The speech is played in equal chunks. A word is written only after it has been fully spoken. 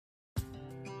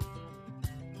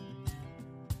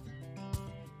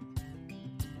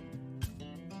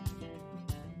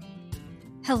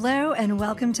Hello and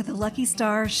welcome to the Lucky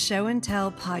Star Show and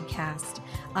Tell podcast.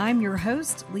 I'm your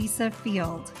host, Lisa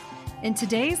Field. In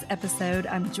today's episode,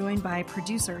 I'm joined by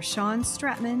producer Sean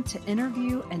Stratman to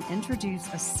interview and introduce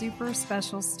a super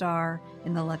special star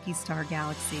in the Lucky Star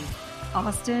galaxy,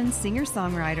 Austin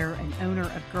singer-songwriter and owner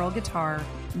of Girl Guitar,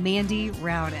 Mandy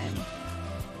Rowden.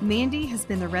 Mandy has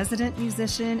been the resident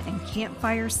musician and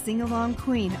campfire sing-along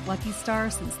queen at Lucky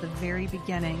Star since the very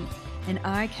beginning, and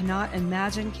I cannot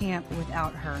imagine camp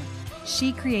without her.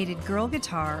 She created Girl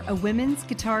Guitar, a women's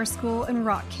guitar school and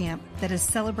rock camp that is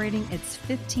celebrating its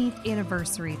 15th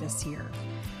anniversary this year.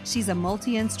 She's a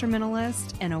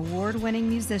multi-instrumentalist and award-winning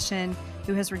musician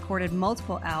who has recorded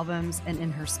multiple albums and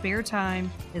in her spare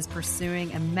time is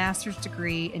pursuing a master's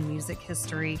degree in music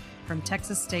history from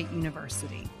Texas State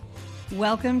University.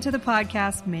 Welcome to the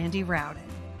podcast, Mandy Rowden.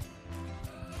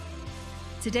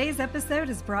 Today's episode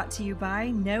is brought to you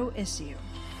by No Issue.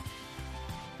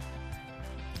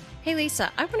 Hey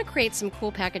Lisa, I want to create some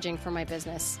cool packaging for my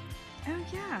business. Oh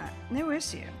yeah, No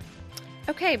Issue.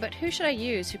 Okay, but who should I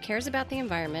use who cares about the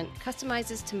environment,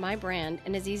 customizes to my brand,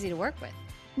 and is easy to work with?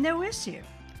 No Issue.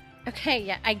 Okay,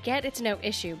 yeah, I get it's No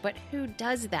Issue, but who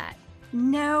does that?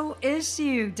 No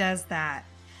Issue does that.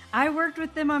 I worked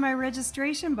with them on my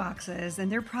registration boxes, and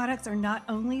their products are not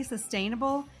only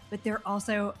sustainable, but they're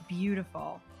also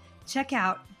beautiful. Check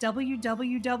out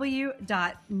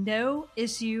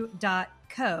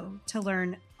www.noissue.co to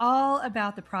learn all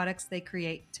about the products they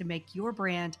create to make your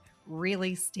brand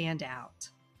really stand out.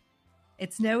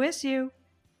 It's No Issue.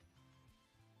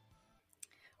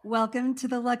 Welcome to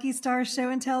the Lucky Star Show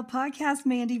and Tell podcast,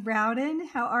 Mandy Rowden.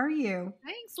 How are you?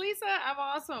 Thanks, Lisa. I'm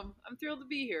awesome. I'm thrilled to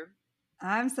be here.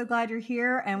 I'm so glad you're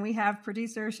here. And we have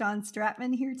producer Sean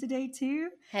Stratman here today, too.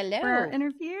 Hello. For our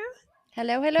interview.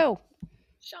 Hello.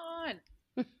 Sean.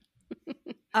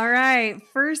 All right.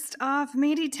 First off,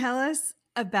 Mandy, tell us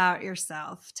about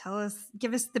yourself.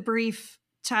 Give us the brief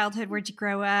childhood. Where'd you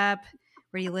grow up?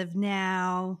 Where do you live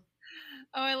now?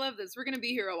 Oh, I love this. We're going to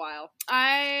be here a while.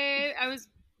 I was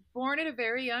born at a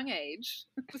very young age.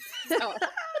 So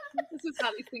this is how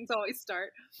these things always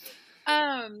start.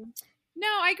 No,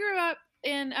 I grew up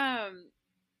in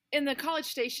the College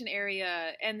Station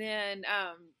area, and then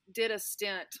did a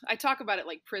stint. I talk about it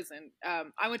like prison.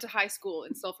 I went to high school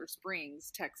in Sulphur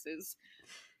Springs, Texas,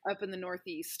 up in the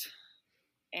Northeast,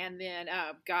 and then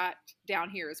got down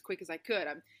here as quick as I could.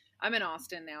 I'm in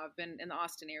Austin now. I've been in the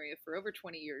Austin area for over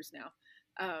 20 years now,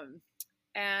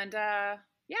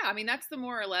 yeah, I mean that's the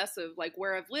more or less of like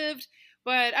where I've lived.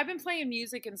 But I've been playing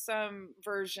music in some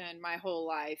version my whole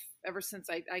life, ever since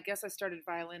I guess I started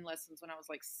violin lessons when I was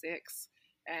like 6.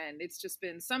 And it's just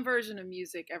been some version of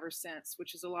music ever since,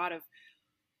 which is a lot of,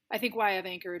 I think, why I've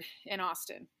anchored in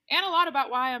Austin. And a lot about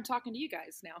why I'm talking to you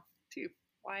guys now, too.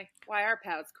 Why our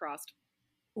paths crossed.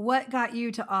 What got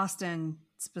you to Austin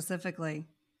specifically?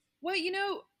 Well,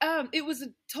 it was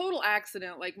a total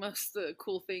accident, like most of the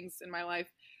cool things in my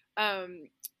life.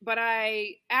 But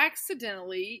I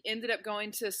accidentally ended up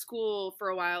going to school for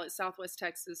a while at Southwest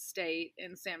Texas State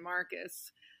in San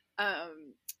Marcos.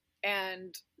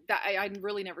 And that I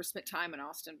really never spent time in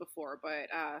Austin before, but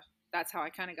that's how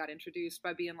I kind of got introduced,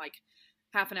 by being like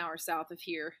half an hour south of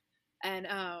here. And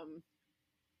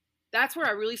that's where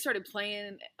I really started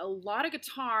playing a lot of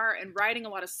guitar and writing a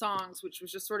lot of songs, which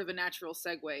was just sort of a natural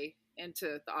segue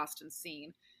into the Austin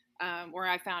scene, where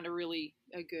I found a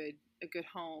good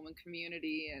home and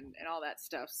community and all that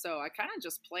stuff. So I kind of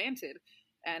just planted,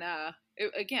 and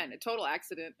again, a total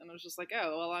accident. And I was just like,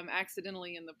 oh, well, I'm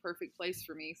accidentally in the perfect place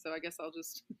for me, so I guess I'll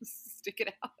just stick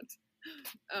it out.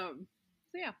 So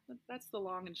yeah, that's the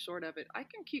long and short of it. I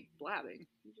can keep blabbing.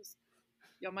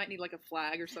 Y'all might need like a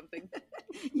flag or something.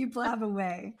 You blab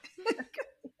away.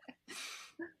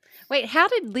 Wait, how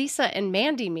did Lisa and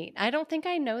Mandy meet? I don't think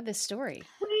I know this story.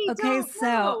 Okay,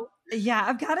 so yeah,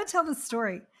 I've got to tell the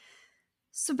story.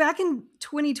 So back in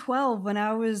 2012, when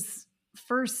I was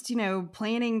first,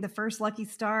 planning the first Lucky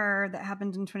Star that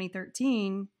happened in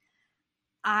 2013,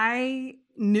 I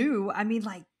knew,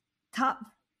 like top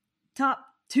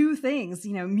 2 things,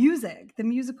 music, the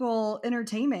musical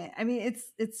entertainment. I mean,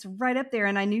 it's right up there.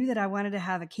 And I knew that I wanted to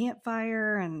have a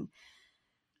campfire, and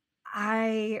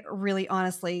I really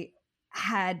honestly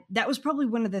that was probably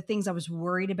one of the things I was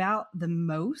worried about the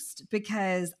most,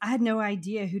 because I had no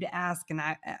idea who to ask. And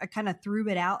I kind of threw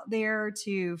it out there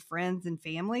to friends and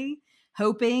family,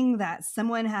 hoping that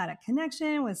someone had a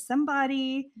connection with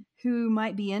somebody who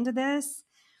might be into this.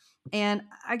 And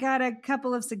I got a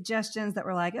couple of suggestions that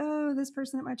were like, oh, this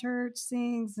person at my church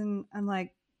sings. And I'm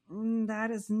like,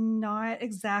 that is not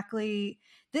exactly,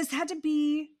 this had to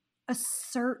be a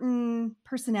certain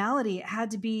personality. It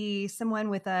had to be someone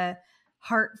with a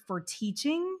heart for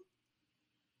teaching.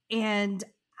 And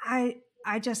I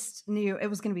just knew it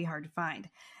was going to be hard to find.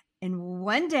 And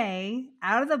one day,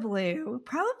 out of the blue,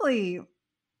 probably,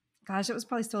 gosh, it was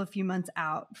probably still a few months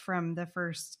out from the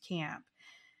first camp,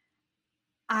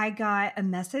 I got a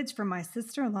message from my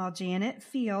sister-in-law, Janet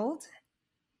Field,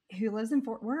 who lives in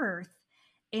Fort Worth.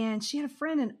 And she had a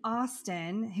friend in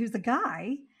Austin who's a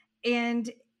guy. And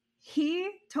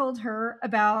he told her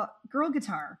about girl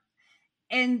guitar.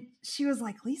 And she was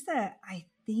like, Lisa, I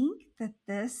think that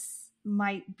this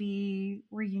might be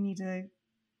where you need to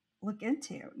look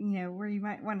into, where you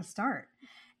might want to start.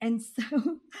 And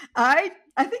so I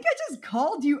think I just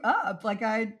called you up. Like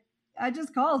I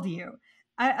just called you.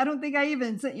 I don't think I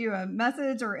even sent you a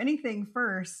message or anything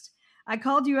first. I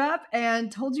called you up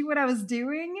and told you what I was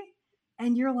doing.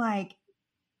 And you're like,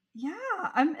 yeah,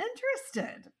 I'm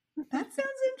interested. That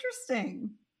sounds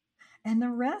interesting. And the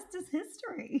rest is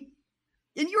history.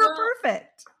 And you were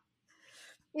perfect.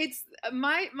 It's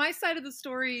my side of the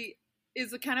story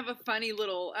is a kind of a funny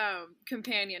little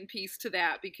companion piece to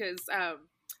that, because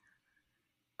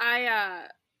I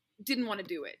didn't want to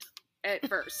do it at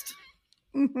first.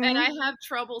 Mm-hmm. And I have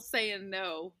trouble saying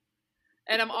no.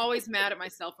 And I'm always mad at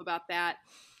myself about that.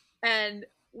 And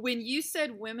when you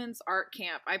said women's art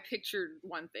camp, I pictured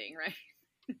one thing, right?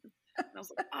 And I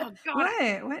was like, oh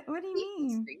God. What do you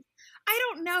mean? I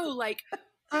don't know. Like,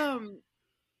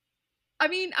 I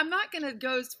mean, I'm not going to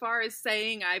go as far as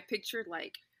saying I pictured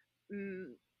like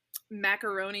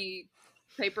macaroni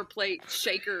paper plate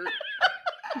shaker,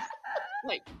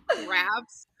 like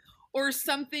crabs or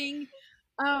something.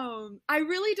 I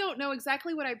really don't know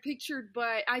exactly what I pictured,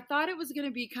 but I thought it was going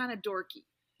to be kind of dorky.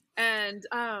 And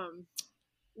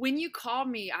when you called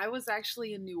me, I was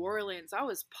actually in New Orleans. I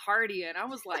was partying. I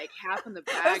was like half in the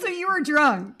bag. Oh, so you were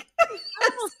drunk.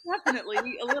 Almost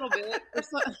definitely a little bit.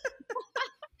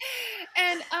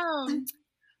 And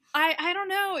I don't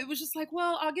know. It was just like,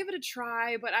 well, I'll give it a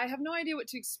try, but I have no idea what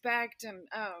to expect. And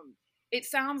it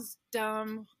sounds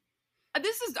dumb. I'm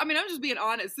just being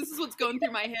honest. This is what's going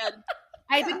through my head.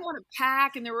 I didn't want to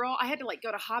pack, and I had to like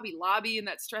go to Hobby Lobby, and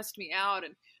that stressed me out.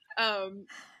 And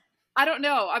I don't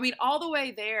know. I mean, all the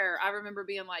way there, I remember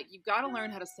being like, you've got to learn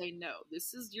how to say no.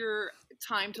 This is your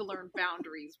time to learn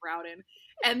boundaries, Rowden.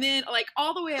 And then like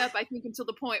all the way up, I think until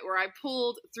the point where I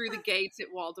pulled through the gates at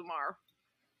Waldemar.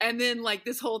 And then like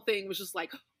this whole thing was just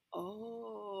like,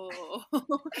 oh.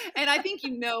 And I think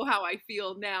you know how I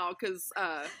feel now, because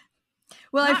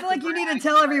well, I feel like you need to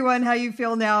tell everyone how you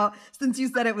feel now, since you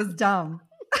said it was dumb.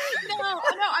 No.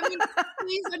 I mean,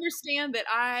 please understand that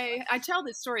I tell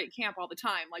this story at camp all the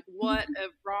time. Like, what a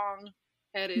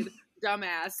wrong-headed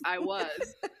dumbass I was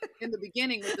in the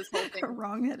beginning with this whole thing. A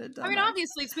wrong-headed dumbass. I mean,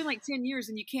 obviously, it's been like 10 years,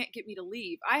 and you can't get me to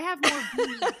leave. I have more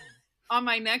beads on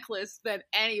my necklace than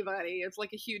anybody. It's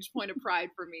like a huge point of pride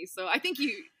for me. So I think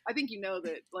you know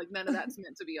that like none of that's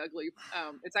meant to be ugly.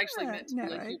 It's actually meant to be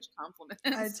a huge compliment.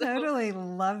 I totally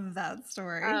love that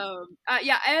story.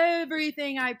 Yeah,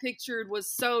 everything I pictured was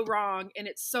so wrong, and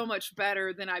it's so much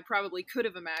better than I probably could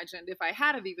have imagined if I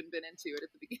had have even been into it at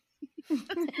the beginning.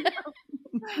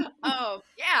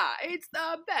 Yeah, it's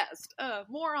the best.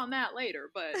 More on that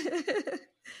later, but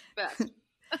best.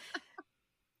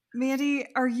 Mandy,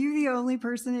 are you the only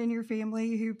person in your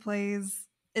family who plays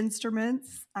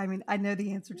instruments? I mean, I know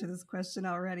the answer to this question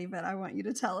already, but I want you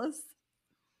to tell us.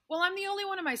 Well, I'm the only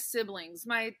one of my siblings.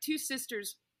 My two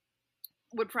sisters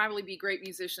would probably be great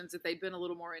musicians if they'd been a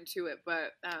little more into it.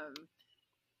 But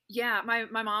yeah, my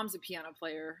mom's a piano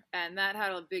player, and that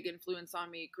had a big influence on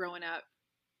me growing up.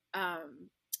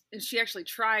 And she actually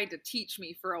tried to teach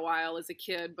me for a while as a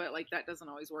kid, but like that doesn't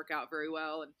always work out very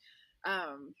well. And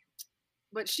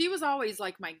but she was always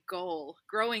like my goal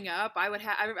growing up.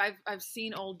 I've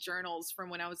seen old journals from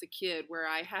when I was a kid where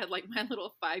I had like my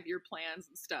little 5-year plans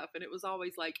and stuff. And it was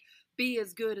always like, be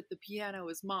as good at the piano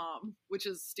as mom, which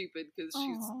is stupid because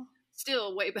she's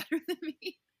still way better than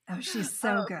me. Oh, she's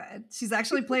so good. She's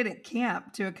actually played at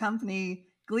camp to accompany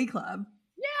Glee Club.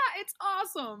 Yeah, it's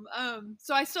awesome.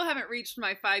 So I still haven't reached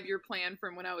my 5-year plan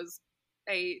from when I was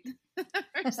 8.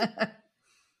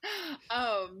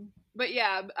 But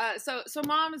yeah, so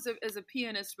mom is a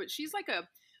pianist, but she's like a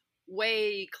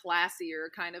way classier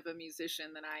kind of a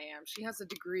musician than I am. She has a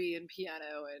degree in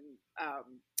piano, and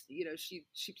she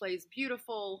plays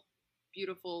beautiful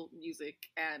music,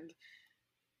 and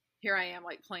here I am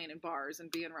like playing in bars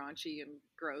and being raunchy and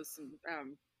gross, and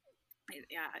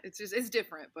yeah, it's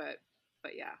different, but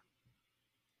yeah,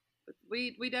 but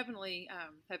we definitely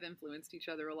have influenced each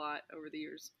other a lot over the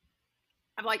years.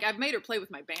 I've made her play with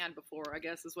my band before, I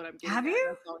guess is what I'm getting Have at. you?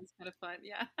 That's always kind of fun.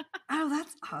 Yeah. Oh,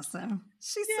 that's awesome.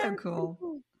 She's Yeah, so it's pretty cool.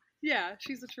 cool. Yeah,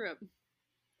 she's a trip.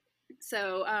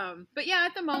 So, but yeah,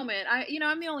 at the moment,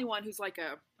 I'm the only one who's like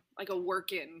a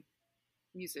working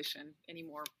musician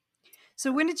anymore.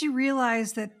 So when did you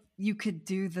realize that you could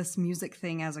do this music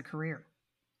thing as a career?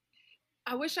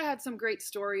 I wish I had some great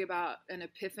story about an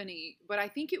epiphany, but I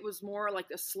think it was more like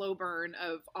a slow burn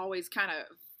of always kind of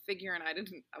figuring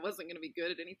I wasn't going to be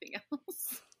good at anything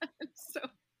else. So,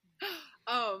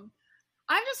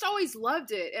 I've just always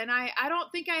loved it, and I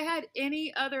don't think I had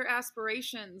any other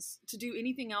aspirations to do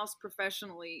anything else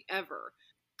professionally ever.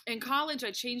 In college,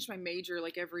 I changed my major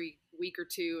like every week or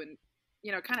two, and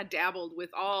kind of dabbled with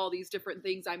all these different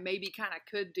things I maybe kind of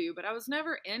could do, but I was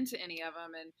never into any of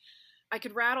them. And I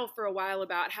could rattle for a while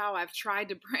about how I've tried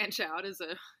to branch out as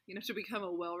to become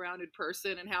a well-rounded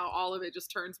person, and how all of it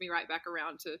just turns me right back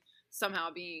around to somehow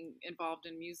being involved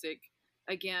in music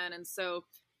again. And so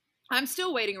I'm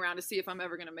still waiting around to see if I'm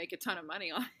ever going to make a ton of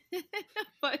money on it.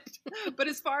 but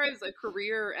as far as a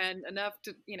career and enough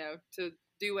to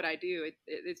do what I do,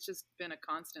 it's just been a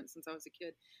constant since I was a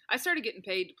kid. I started getting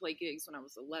paid to play gigs when I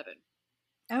was 11.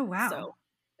 Oh, wow. So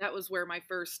that was where my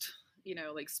first,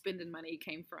 like spending money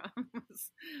came from,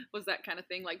 was that kind of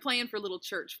thing, like playing for little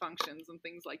church functions and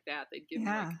things like that. They'd give me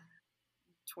like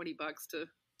 $20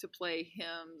 to play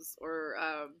hymns, or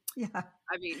I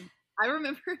mean, I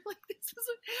remember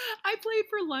I played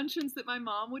for luncheons that my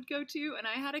mom would go to, and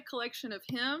I had a collection of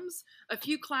hymns, a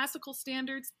few classical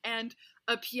standards, and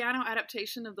a piano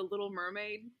adaptation of the Little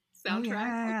Mermaid soundtrack.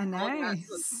 Yeah,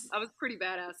 nice. I was pretty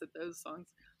badass at those songs.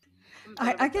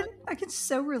 I can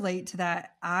so relate to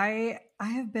that. I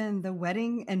have been the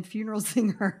wedding and funeral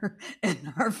singer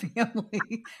in our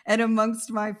family and amongst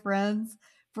my friends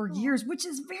for years, which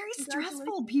is very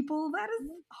stressful, people. That is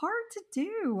hard to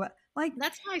do. Like,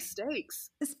 that's high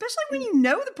stakes, especially when you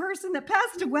know the person that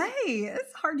passed away.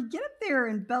 It's hard to get up there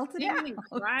and belt it out. And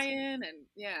crying, and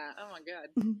oh my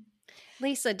God.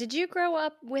 Lisa, did you grow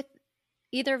up with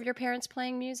either of your parents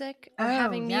playing music or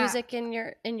having music in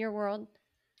your world?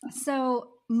 So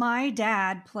my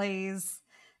dad plays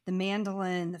the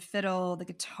mandolin, the fiddle, the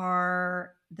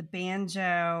guitar, the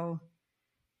banjo,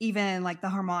 even like the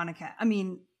harmonica. I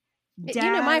mean,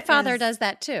 my father does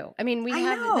that too. I mean,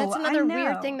 that's another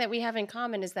weird thing that we have in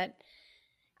common, is that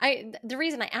the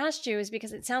reason I asked you is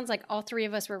because it sounds like all three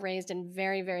of us were raised in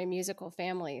very, very musical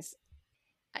families.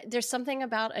 There's something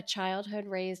about a childhood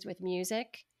raised with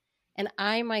music, and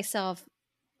I myself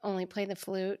only play the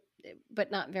flute,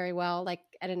 but not very well, like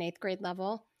at an 8th grade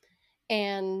level.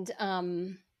 And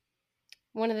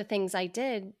one of the things I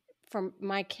did for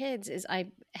my kids is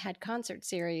I had concert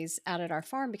series out at our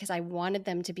farm because I wanted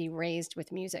them to be raised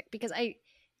with music, because I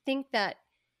think that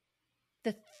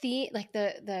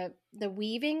the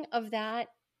weaving of that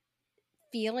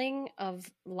feeling of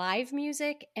live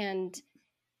music and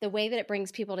the way that it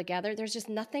brings people together, there's just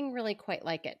nothing really quite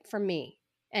like it for me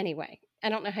anyway. I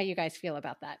don't know how you guys feel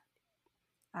about that.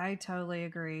 I totally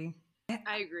agree.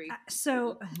 I agree.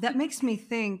 So that makes me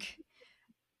think,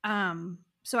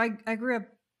 so I grew up,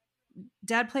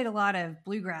 Dad played a lot of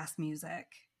bluegrass music,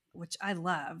 which I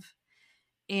love.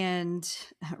 And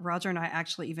Roger and I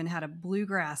actually even had a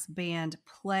bluegrass band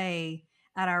play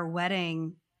at our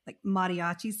wedding, like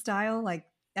mariachi style, like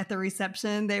at the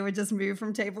reception, they would just move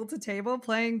from table to table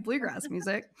playing bluegrass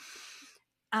music.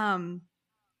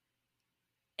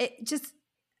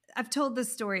 I've told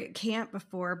this story at camp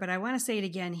before, but I want to say it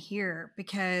again here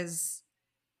because,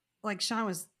 like Sean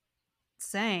was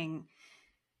saying,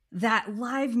 that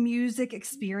live music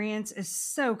experience is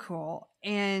so cool.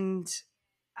 And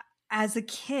as a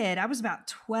kid, I was about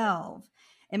 12,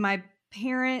 and my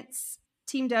parents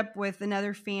teamed up with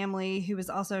another family who was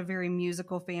also a very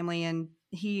musical family, and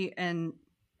he and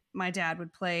my dad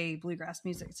would play bluegrass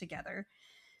music together.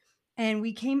 And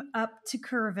we came up to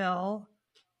Kerrville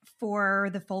for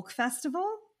the folk festival,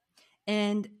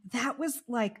 and that was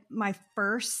like my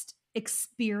first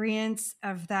experience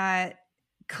of that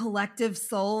collective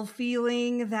soul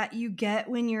feeling that you get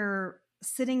when you're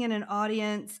sitting in an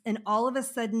audience and all of a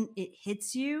sudden it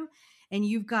hits you and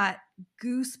you've got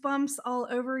goosebumps all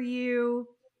over you.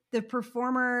 The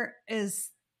performer is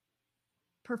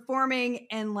performing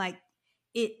and like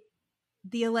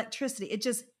the electricity,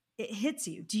 it hits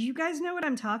you. Do you guys know what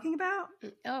I'm talking about?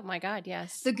 Oh my God,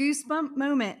 yes. The goosebump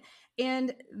moment.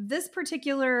 And this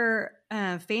particular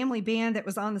family band that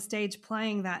was on the stage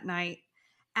playing that night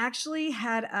actually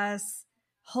had us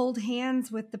hold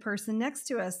hands with the person next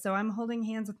to us. So I'm holding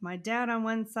hands with my dad on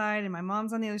one side and my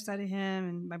mom's on the other side of him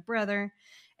and my brother.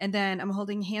 And then I'm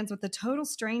holding hands with a total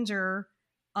stranger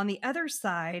on the other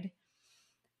side,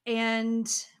 and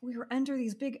we were under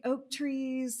these big oak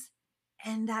trees,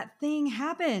 and that thing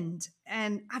happened.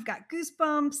 And I've got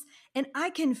goosebumps, and I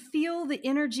can feel the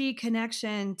energy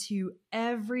connection to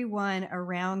everyone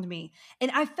around me.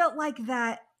 And I felt like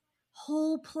that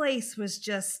whole place was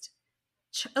just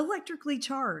electrically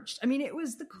charged. I mean, it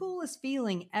was the coolest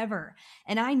feeling ever.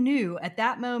 And I knew at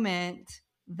that moment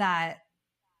that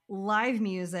live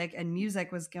music and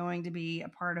music was going to be a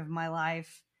part of my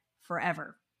life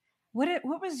forever. What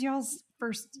was y'all's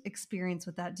first experience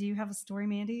with that? Do you have a story,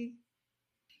 Mandy?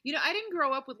 I didn't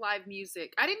grow up with live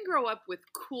music. I didn't grow up with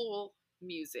cool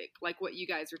music like what you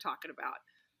guys are talking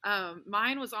about.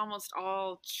 Mine was almost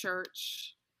all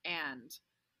church and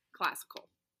classical.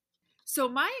 So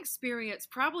my experience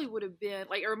probably would have been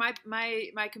like, or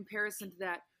my comparison to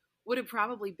that would have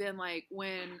probably been like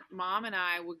when Mom and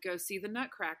I would go see the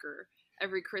Nutcracker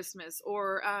every Christmas,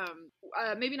 or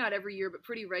maybe not every year, but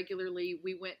pretty regularly.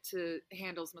 We went to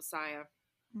Handel's Messiah.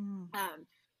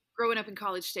 Growing up in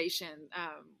College Station,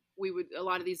 a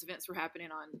lot of these events were happening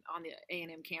on the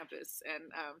A&M campus, and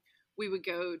we would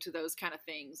go to those kind of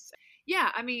things. Yeah,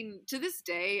 I mean, to this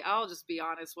day, I'll just be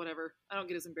honest, whatever. I don't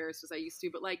get as embarrassed as I used to,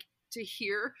 but like to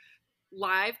hear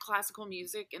live classical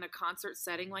music in a concert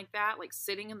setting like that, like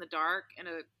sitting in the dark in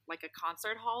a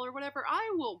concert hall or whatever,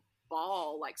 I will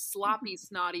bawl, like sloppy,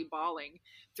 snotty bawling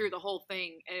through the whole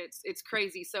thing. And it's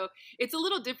crazy. So it's a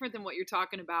little different than what you're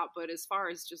talking about, but as far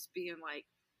as just being like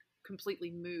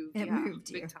completely moved,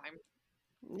 moved big you. Time.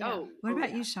 Yeah. What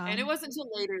about you, Sean? And it wasn't until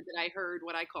later that I heard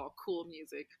what I call cool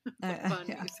music, fun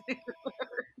music.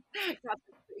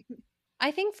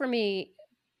 I think for me,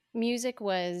 music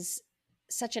was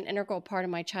such an integral part of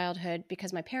my childhood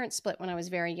because my parents split when I was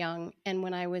very young. And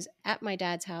when I was at my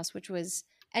dad's house, which was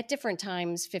at different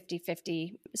times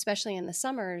 50-50, especially in the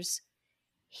summers,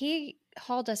 he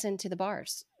hauled us into the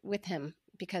bars with him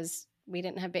because we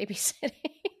didn't have babysitting.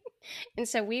 And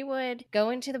so we would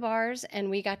go into the bars and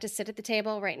we got to sit at the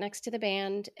table right next to the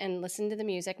band and listen to the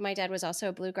music. My dad was also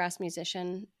a bluegrass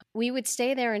musician. We would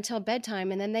stay there until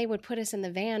bedtime, and then they would put us in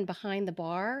the van behind the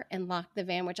bar and lock the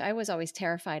van, which I was always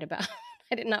terrified about.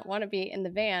 I did not want to be in the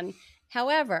van.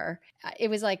 However, it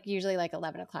was like usually like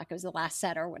 11 o'clock. It was the last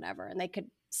set or whatever, and they could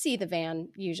see the van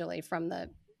usually from the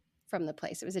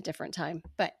place. It was a different time.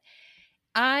 But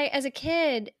as a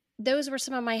kid, those were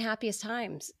some of my happiest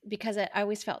times because I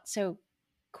always felt so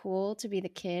cool to be the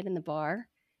kid in the bar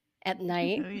at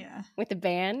night with the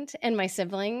band and my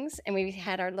siblings. And we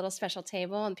had our little special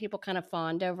table, and people kind of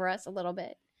fawned over us a little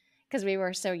bit because we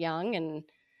were so young and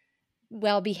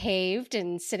well behaved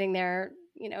and sitting there,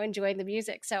 enjoying the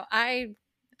music. So I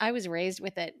was raised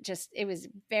with it. It was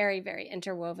very, very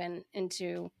interwoven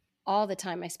into all the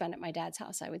time I spent at my dad's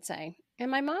house, I would say. And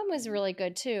my mom was really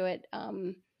good too.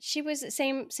 She was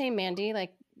same Mandy,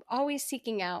 like always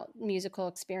seeking out musical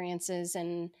experiences.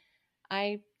 And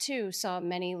I too saw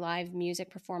many live music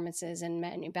performances and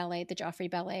ballet, the Joffrey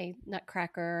Ballet,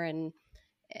 Nutcracker.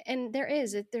 And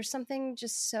there's something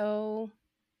just so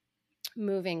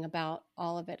moving about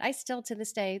all of it. I still to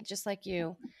this day, just like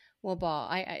you, will bawl.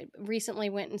 I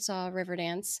recently went and saw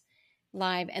Riverdance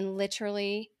live and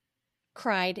literally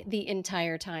cried the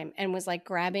entire time and was like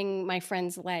grabbing my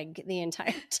friend's leg the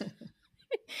entire time.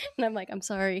 And I'm like, I'm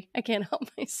sorry, I can't help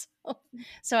myself.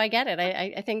 So I get it.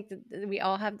 I think that we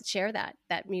all have to share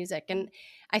that music. And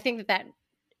I think that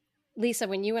Lisa,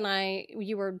 when you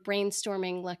were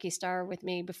brainstorming Lucky Star with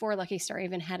me before Lucky Star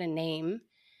even had a name,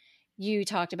 you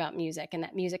talked about music and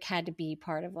that music had to be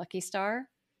part of Lucky Star.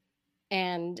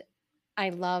 And I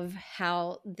love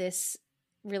how this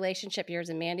relationship, yours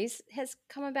and Mandy's, has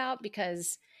come about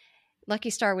because Lucky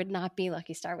Star would not be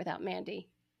Lucky Star without Mandy.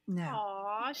 No.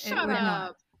 Aw, shut up.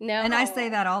 Not. No. And I say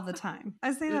that all the time.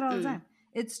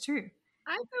 It's true.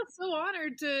 I feel so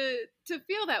honored to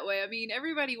feel that way. I mean,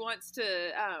 everybody wants to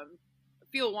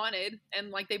feel wanted and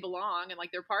like they belong and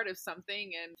like they're part of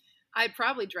something. And I'd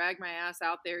probably drag my ass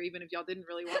out there even if y'all didn't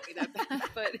really want me that bad.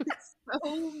 But it's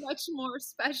so much more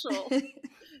special to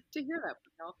hear that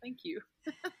from y'all. Thank you.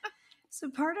 So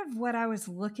part of what I was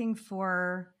looking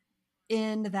for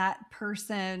in that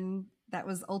person that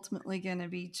was ultimately going to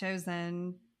be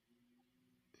chosen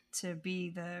to be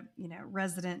the,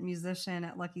 resident musician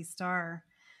at Lucky Star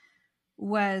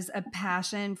was a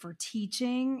passion for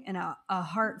teaching and a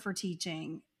heart for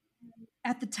teaching.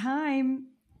 At the time,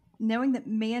 knowing that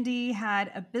Mandy had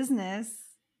a business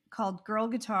called Girl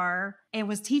Guitar and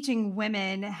was teaching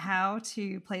women how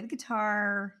to play the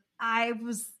guitar, I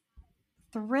was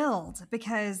thrilled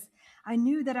because I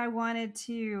knew that I wanted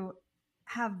to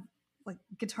have like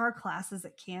guitar classes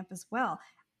at camp as well.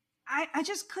 I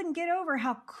just couldn't get over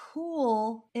how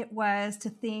cool it was to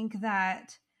think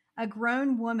that a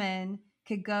grown woman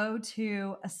could go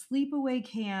to a sleepaway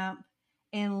camp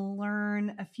and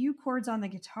learn a few chords on the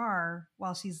guitar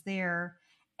while she's there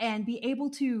and be able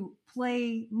to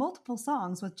play multiple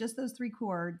songs with just those 3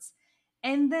 chords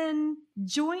and then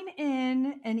join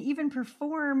in and even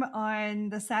perform on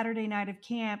the Saturday night of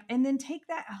camp and then take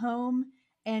that home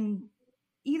and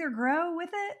either grow with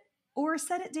it or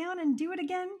set it down and do it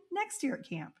again next year at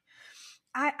camp.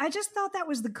 I just thought that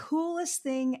was the coolest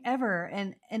thing ever.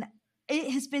 And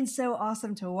it has been so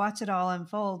awesome to watch it all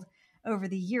unfold over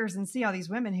the years and see all these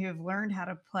women who have learned how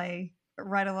to play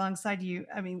right alongside you.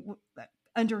 I mean,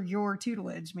 under your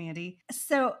tutelage, Mandy.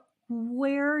 So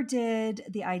where did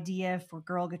the idea for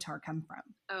Girl Guitar come from?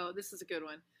 Oh, this is a good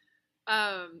one.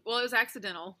 Well, it was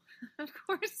accidental, of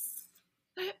course.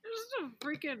 Just a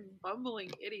freaking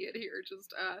bumbling idiot here,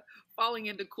 just falling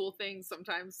into cool things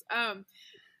sometimes.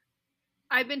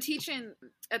 I've been teaching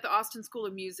at the Austin School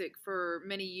of Music for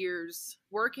many years,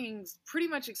 working pretty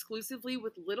much exclusively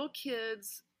with little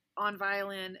kids on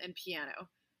violin and piano,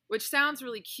 which sounds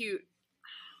really cute,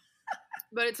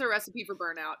 but it's a recipe for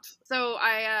burnout. So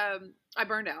I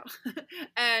burned out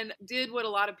and did what a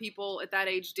lot of people at that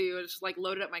age do, and just like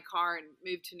loaded up my car and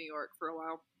moved to New York for a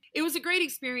while. It was a great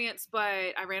experience, but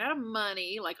I ran out of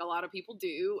money, like a lot of people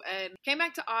do, and came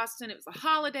back to Austin. It was the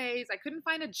holidays. I couldn't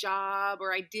find a job,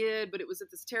 or I did, but it was at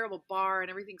this terrible bar, and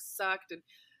everything sucked, and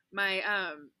my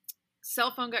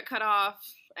cell phone got cut off,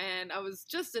 and I was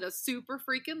just at a super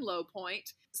freaking low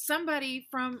point. Somebody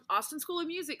from Austin School of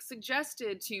Music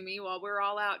suggested to me while we were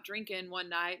all out drinking one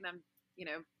night, and I'm,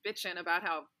 bitching about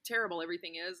how terrible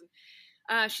everything is.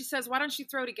 And she says, why don't you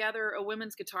throw together a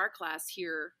women's guitar class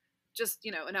here? Just,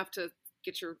 enough to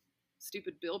get your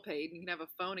stupid bill paid and you can have a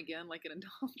phone again like an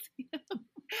adult.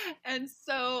 And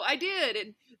so I did.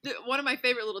 And one of my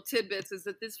favorite little tidbits is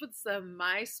that this was the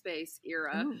MySpace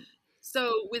era. Ooh.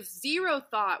 So with zero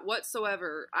thought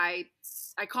whatsoever, I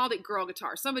called it Girl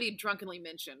Guitar. Somebody drunkenly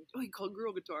mentioned, you called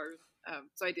Girl Guitar.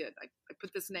 So I did. I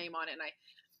put this name on it, and I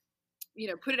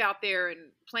put it out there and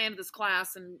planned this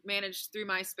class and managed through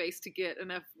MySpace to get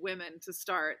enough women to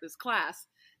start this class.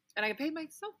 And I paid my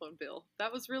cell phone bill.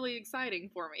 That was really exciting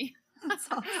for me. That's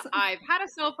awesome. I've had a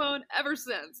cell phone ever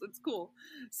since. It's cool.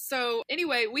 So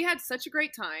anyway, we had such a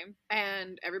great time,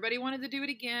 and everybody wanted to do it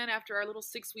again after our little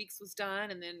 6 weeks was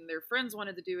done. And then their friends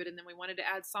wanted to do it. And then we wanted to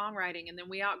add songwriting. And then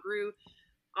we outgrew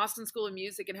Austin School of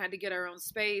Music and had to get our own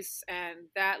space. And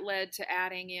that led to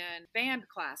adding in band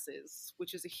classes,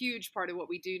 which is a huge part of what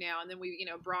we do now. And then we,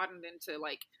 broadened into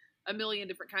like a million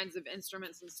different kinds of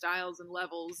instruments and styles and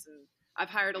levels. And I've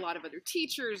hired a lot of other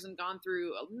teachers and gone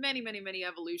through many, many, many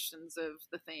evolutions of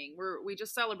the thing. We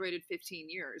just celebrated 15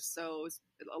 years, so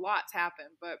a lot's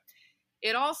happened. But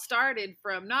it all started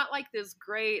from not like this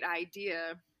great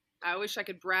idea. I wish I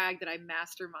could brag that I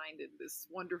masterminded this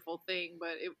wonderful thing,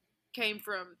 but it came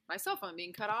from my cell phone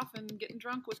being cut off and getting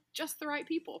drunk with just the right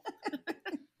people.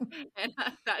 And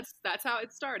that's how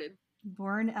it started.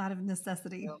 Born out of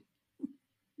necessity. So.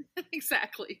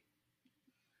 Exactly.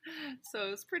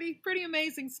 So it's pretty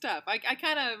amazing stuff. I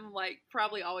kind of am like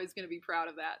probably always going to be proud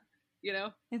of that,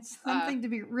 It's something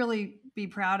to be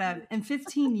proud of. And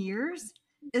 15 years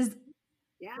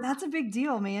that's a big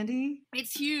deal, Mandy.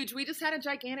 It's huge. We just had a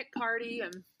gigantic party,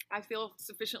 and I feel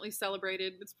sufficiently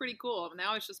celebrated. It's pretty cool.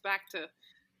 Now it's just back to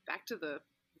the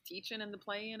teaching and the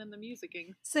playing and the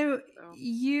musicking. So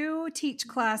you teach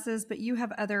classes, but you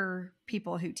have other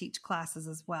people who teach classes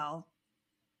as well.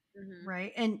 Mm-hmm.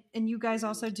 Right. And you guys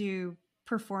also do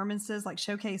performances, like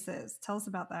showcases. Tell us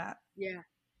about that. Yeah.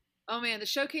 Oh man, the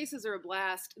showcases are a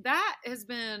blast. That has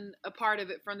been a part of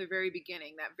it from the very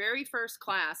beginning. That very first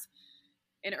class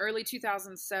in early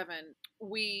 2007,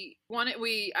 I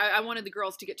wanted the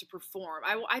girls to get to perform.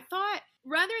 I thought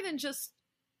rather than just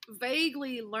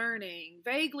vaguely learning,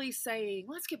 vaguely saying,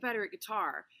 let's get better at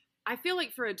guitar. I feel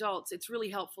like for adults, it's really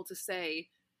helpful to say,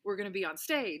 we're going to be on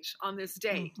stage on this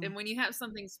date. Mm-hmm. And when you have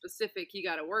something specific you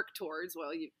got to work towards,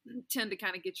 well, you tend to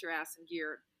kind of get your ass in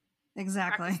gear.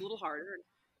 Exactly. Practice a little harder.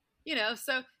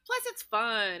 So plus it's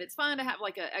fun. It's fun to have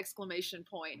like an exclamation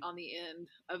point on the end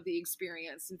of the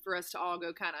experience and for us to all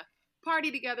go kind of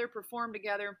party together, perform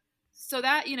together. So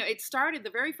that, it started, the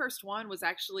very first one was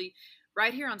actually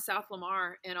right here on South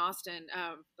Lamar in Austin,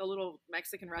 a little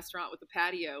Mexican restaurant with a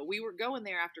patio. We were going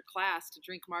there after class to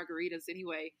drink margaritas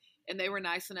anyway. And they were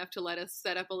nice enough to let us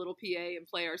set up a little PA and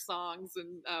play our songs.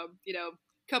 And, a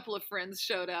couple of friends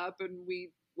showed up and we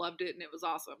loved it and it was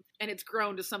awesome. And it's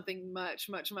grown to something much,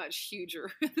 much, much huger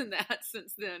than that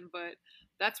since then. But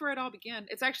that's where it all began.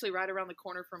 It's actually right around the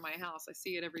corner from my house. I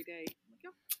see it every day. I'm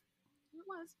like,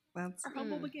 was. That's Our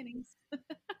humble beginnings.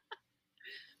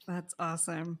 That's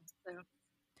awesome. So,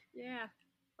 yeah,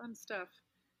 fun stuff.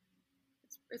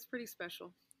 It's pretty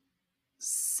special.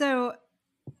 So,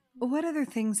 what other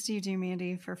things do you do,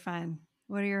 Mandy, for fun?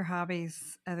 What are your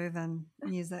hobbies other than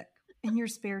music in your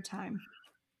spare time?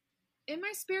 In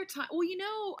my spare time,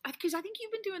 well, because I think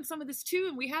you've been doing some of this too,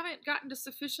 and we haven't gotten to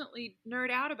sufficiently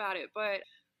nerd out about it, but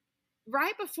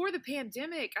right before the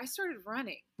pandemic, I started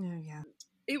running. Oh, yeah.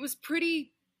 It was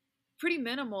pretty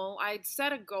minimal. I'd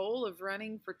set a goal of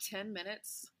running for 10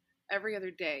 minutes every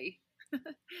other day.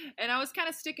 And I was kind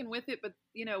of sticking with it. But,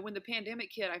 when the pandemic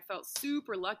hit, I felt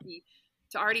super lucky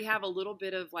to already have a little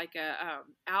bit of like a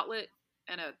outlet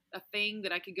and a thing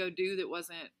that I could go do that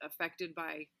wasn't affected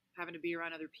by having to be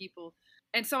around other people.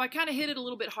 And so I kind of hit it a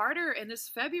little bit harder. And this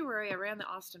February, I ran the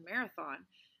Austin Marathon.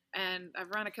 And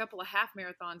I've run a couple of half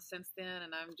marathons since then.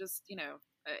 And I'm just,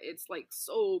 it's like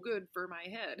so good for my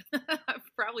head. I'm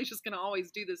probably just going to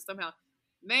always do this somehow.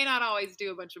 May not always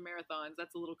do a bunch of marathons.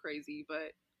 That's a little crazy,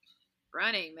 but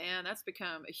running, man, that's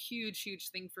become a huge,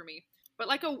 huge thing for me. But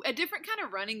like a different kind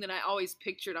of running than I always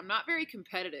pictured. I'm not very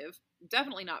competitive,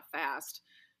 definitely not fast.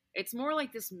 It's more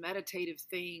like this meditative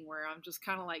thing where I'm just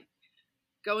kind of like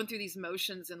going through these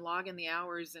motions and logging the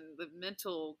hours, and the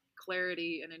mental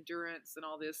clarity and endurance and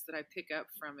all this that I pick up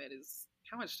from it is,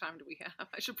 how much time do we have?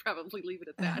 I should probably leave it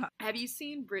at that. Have you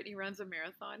seen Brittany Runs a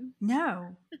Marathon?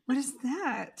 No. What is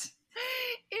that?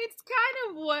 It's kind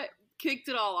of what kicked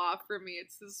it all off for me.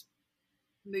 It's this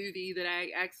movie that I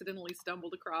accidentally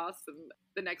stumbled across, and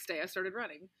the next day I started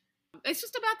running. It's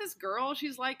just about this girl.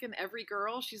 She's like an every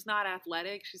girl. She's not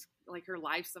athletic. She's like, her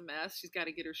life's a mess. She's got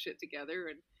to get her shit together.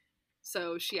 And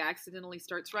so she accidentally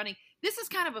starts running. This is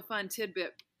kind of a fun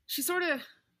tidbit. She sort of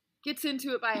gets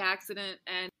into it by accident,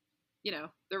 and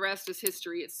the rest is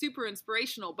history. It's super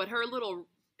inspirational, but her little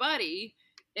buddy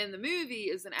in the movie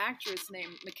is an actress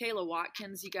named Michaela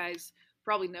Watkins. You guys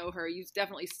probably know her. You've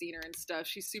definitely seen her and stuff.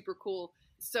 She's super cool.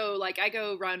 So, like, I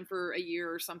go run for a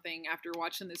year or something after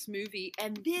watching this movie,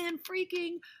 and then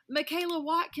freaking Michaela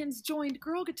Watkins joined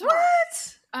Girl Guitar.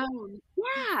 What?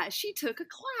 Yeah, she took a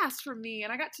class from me,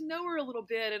 and I got to know her a little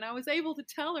bit, and I was able to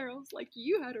tell her, I was like,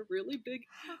 you had a really big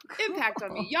impact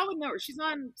on me. Y'all would know her. She's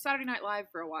on Saturday Night Live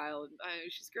for a while,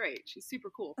 and she's great. She's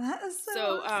super cool. That is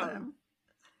so awesome.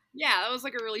 Yeah, that was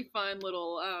like a really fun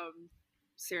little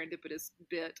serendipitous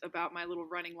bit about my little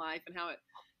running life and how it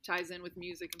ties in with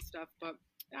music and stuff. But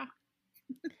yeah,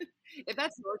 if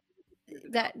that's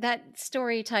that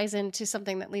story ties into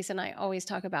something that Lisa and I always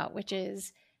talk about, which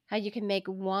is how you can make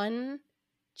one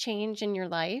change in your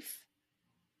life,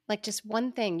 like just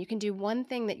one thing. You can do one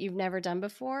thing that you've never done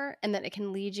before, and that it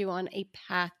can lead you on a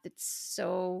path that's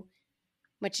so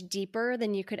much deeper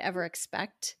than you could ever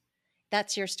expect.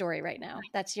 That's your story right now.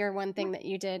 That's your one thing that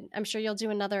you did. I'm sure you'll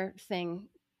do another thing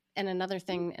and another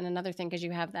thing and another thing because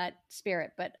you have that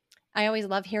spirit. But I always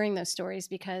love hearing those stories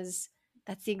because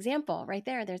that's the example right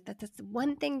there. That's the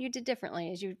one thing you did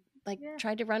differently is you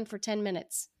tried to run for 10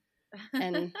 minutes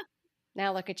and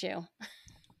now look at you.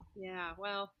 Yeah,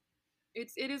 well,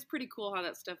 it is pretty cool how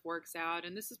that stuff works out.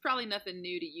 And this is probably nothing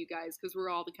new to you guys because we're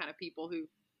all the kind of people who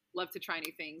love to try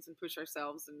new things and push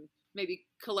ourselves and maybe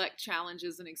collect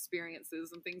challenges and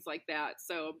experiences and things like that.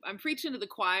 So I'm preaching to the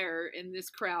choir in this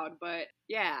crowd, but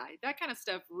yeah, that kind of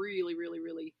stuff really, really,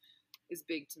 really is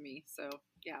big to me. So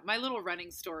yeah, my little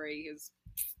running story is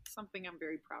something I'm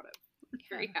very proud of.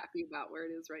 Very happy about where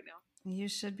it is right now. You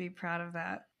should be proud of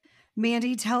that.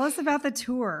 Mandy, tell us about the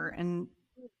tour. And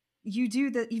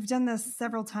you've done this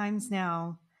several times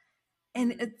now.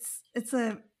 And it's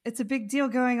a big deal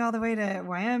going all the way to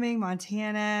Wyoming,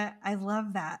 Montana. I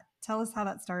love that. Tell us how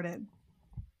that started.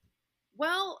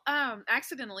 Well,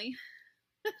 accidentally.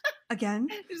 Again?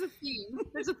 There's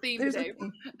a theme today,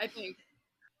 I think.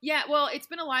 Yeah, well, it's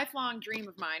been a lifelong dream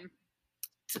of mine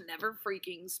to never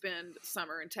freaking spend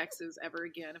summer in Texas ever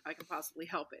again if I can possibly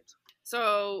help it.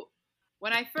 So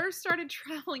when I first started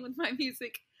traveling with my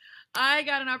music, I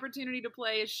got an opportunity to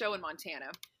play a show in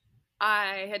Montana.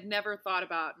 I had never thought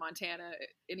about Montana at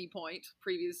any point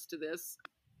previous to this.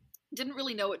 Didn't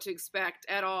really know what to expect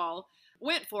at all.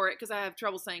 Went for it because I have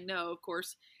trouble saying no, of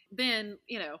course. Then,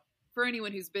 for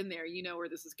anyone who's been there, you know where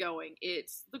this is going.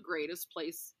 It's the greatest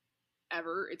place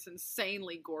ever. It's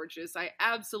insanely gorgeous. I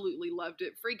absolutely loved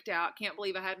it. Freaked out. Can't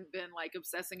believe I hadn't been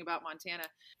obsessing about Montana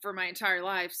for my entire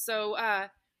life. So,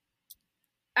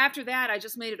 after that, I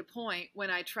just made it a point when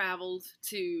I traveled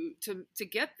to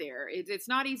get there. It's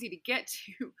not easy to get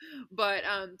to, but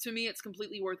to me, it's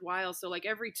completely worthwhile. So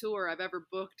every tour I've ever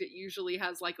booked, it usually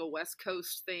has a West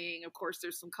Coast thing. Of course,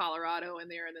 there's some Colorado in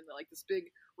there, and then this big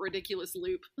ridiculous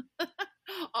loop.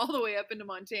 all the way up into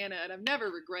Montana. And I've never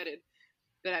regretted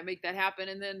that I make that happen.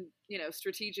 And then,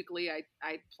 strategically, I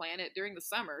plan it during the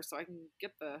summer so I can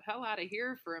get the hell out of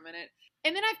here for a minute.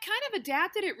 And then I've kind of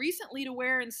adapted it recently to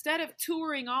where instead of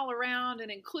touring all around and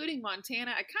including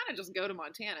Montana, I kind of just go to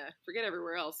Montana, forget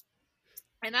everywhere else.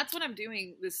 And that's what I'm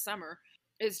doing this summer,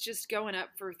 is just going up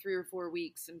for 3 or 4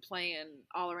 weeks and playing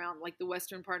all around like the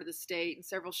western part of the state and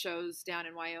several shows down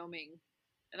in Wyoming.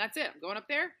 And that's it. I'm going up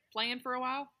there, playing for a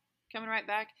while, coming right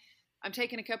back. I'm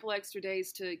taking a couple extra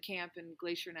days to camp in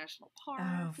Glacier National Park.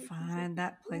 Oh, fine.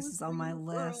 That place is on my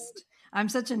list. I'm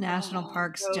such a national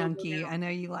parks junkie. I know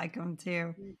you like them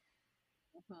too.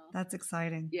 That's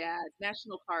exciting. Yeah,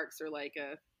 national parks are like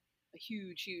a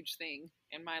huge, huge thing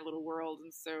in my little world.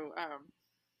 And so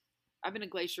I've been to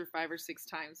Glacier 5 or 6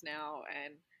 times now.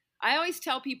 And I always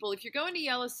tell people, if you're going to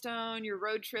Yellowstone, you're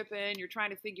road tripping, you're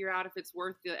trying to figure out if it's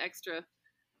worth the extra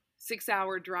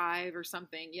 6-hour drive or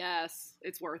something. Yes,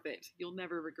 it's worth it. You'll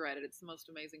never regret it. It's the most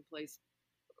amazing place.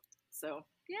 So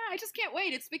yeah, I just can't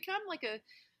wait. It's become like a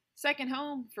second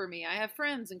home for me. I have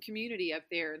friends and community up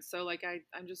there. And so like,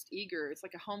 I'm just eager. It's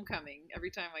like a homecoming every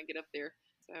time I get up there.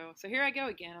 So here I go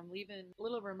again. I'm leaving a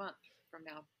little over a month from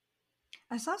now.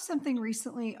 I saw something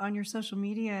recently on your social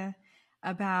media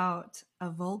about a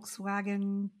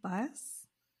Volkswagen bus.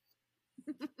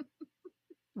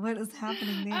 What is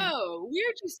happening there? Oh,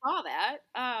 weird you saw that.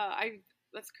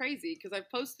 That's crazy because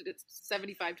I've posted it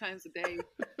 75 times a day.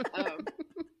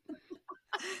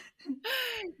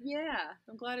 Yeah,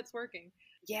 I'm glad it's working.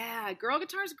 Yeah, Girl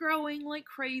Guitar's growing like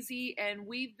crazy, and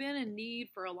we've been in need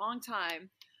for a long time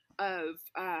of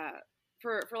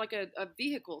for like a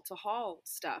vehicle to haul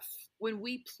stuff. When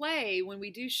we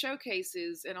do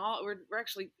showcases and all, we're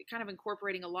actually kind of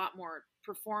incorporating a lot more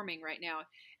performing right now.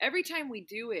 Every time we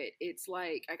do it, it's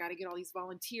like I got to get all these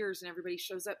volunteers and everybody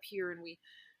shows up here and we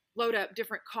load up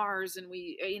different cars and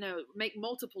we make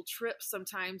multiple trips.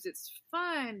 Sometimes it's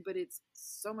fun, but it's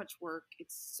so much work.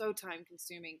 It's so time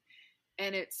consuming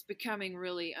and it's becoming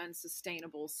really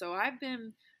unsustainable. So I've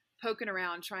been poking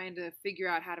around trying to figure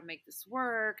out how to make this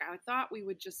work. I thought we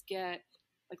would just get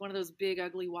like one of those big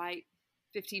ugly white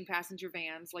 15 passenger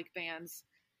vans like vans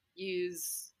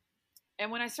use. And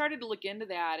when I started to look into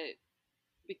that, it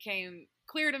became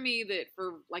clear to me that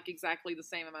for like exactly the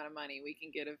same amount of money, we can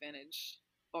get a vintage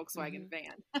Volkswagen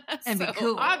van. And so be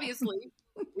cool. Obviously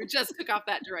we just took off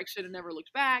that direction and never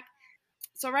looked back.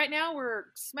 So right now we're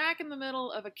smack in the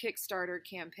middle of a Kickstarter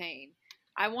campaign.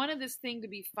 I wanted this thing to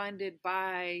be funded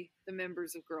by the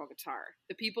members of Girl Guitar,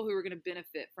 the people who are going to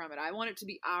benefit from it. I want it to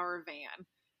be our van,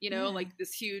 like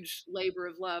this huge labor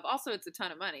of love. Also, it's a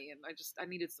ton of money and I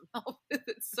needed some help with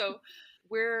it. So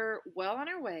we're well on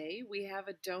our way. We have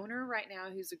a donor right now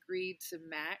who's agreed to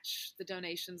match the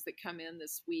donations that come in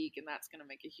this week, and that's going to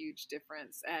make a huge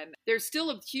difference. And there's still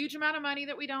a huge amount of money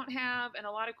that we don't have and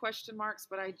a lot of question marks,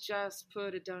 but I just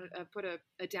put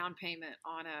a down payment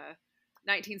on a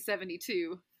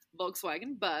 1972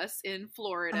 Volkswagen bus in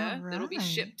Florida that'll be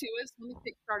shipped to us when the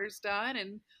Kickstarter's done,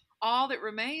 and all that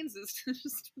remains is to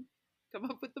just come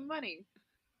up with the money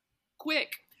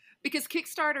quick, because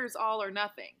Kickstarter's all or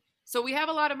nothing. So we have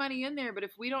a lot of money in there, but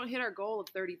if we don't hit our goal of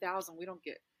 30,000, we don't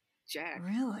get jack.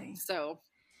 Really? So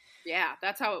yeah,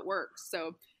 that's how it works.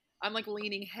 So I'm like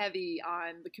leaning heavy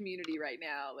on the community right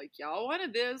now. Like, y'all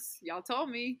wanted this. Y'all told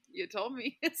me. You told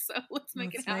me. So let's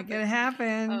make it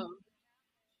happen.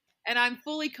 And I'm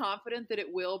fully confident that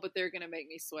it will, but they're going to make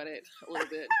me sweat it a little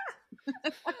bit.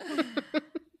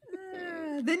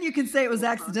 Then you can say it was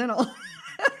accidental.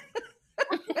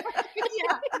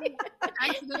 Yeah, I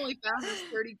accidentally found this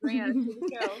 30 grand. Here we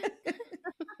go.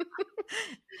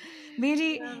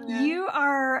 Mandy, you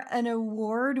are an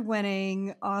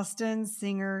award-winning Austin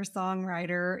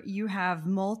singer-songwriter. You have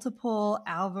multiple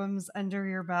albums under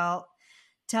your belt.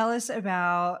 Tell us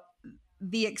about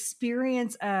the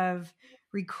experience of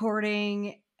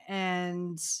recording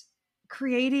and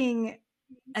creating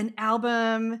an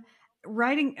album,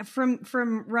 writing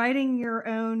from writing your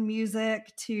own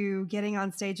music to getting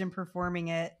on stage and performing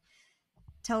it.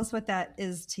 Tell us what that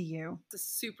is to you. It's a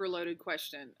super loaded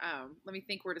question. Let me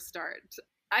think where to start.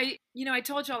 I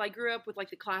told y'all I grew up with like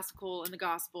the classical and the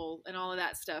gospel and all of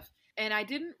that stuff. And I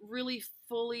didn't really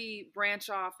fully branch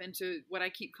off into what I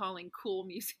keep calling cool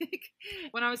music.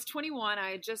 When I was 21,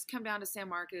 I had just come down to San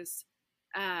Marcos,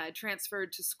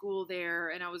 transferred to school there,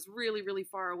 and I was really, really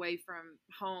far away from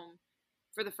home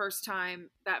for the first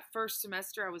time. That first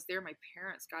semester I was there, my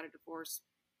parents got a divorce.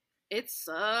 It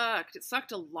sucked. It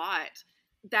sucked a lot.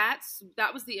 That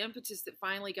was the impetus that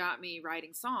finally got me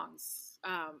writing songs.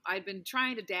 I'd been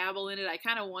trying to dabble in it. I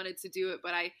kind of wanted to do it,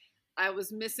 but I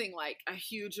was missing like a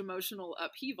huge emotional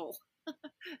upheaval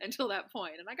until that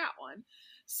point, and I got one.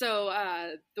 So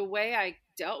the way I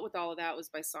dealt with all of that was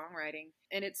by songwriting,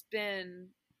 and it's been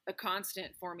a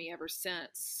constant for me ever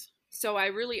since. So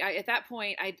at that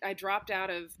point, I dropped out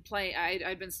of play.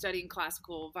 I'd been studying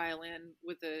classical violin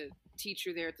with a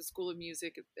teacher there at the School of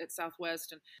Music at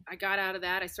Southwest, and I got out of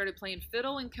that. I started playing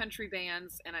fiddle in country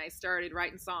bands, and I started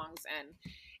writing songs. And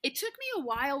it took me a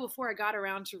while before I got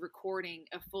around to recording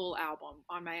a full album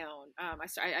on my own.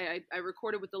 I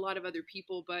recorded with a lot of other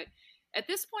people, but at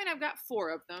this point, I've got 4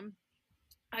 of them.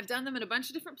 I've done them in a bunch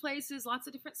of different places, lots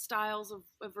of different styles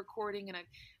of recording, and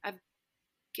I've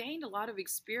gained a lot of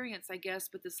experience, I guess.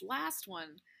 But this last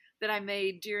one that I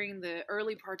made during the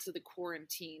early parts of the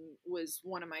quarantine was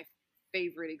one of my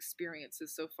favorite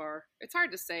experiences so far. It's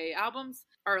hard to say. Albums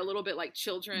are a little bit like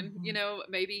children,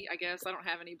 maybe, I guess. I don't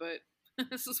have any, but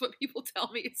this is what people tell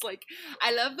me. It's like,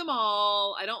 I love them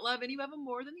all. I don't love any of them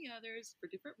more than the others for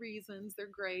different reasons. They're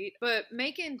great. But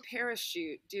making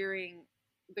Parachute during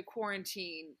the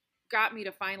quarantine got me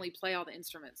to finally play all the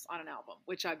instruments on an album,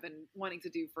 which I've been wanting to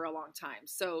do for a long time.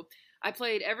 So I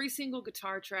played every single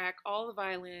guitar track, all the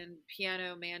violin,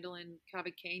 piano, mandolin,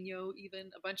 cavaqueño,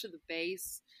 even a bunch of the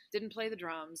bass. Didn't play the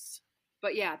drums.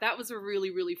 But yeah, that was a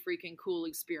really, really freaking cool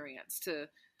experience to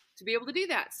be able to do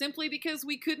that, simply because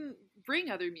we couldn't bring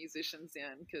other musicians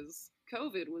in because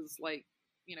COVID was like,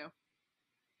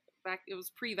 back, it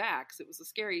was pre-vax. It was a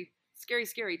scary, scary,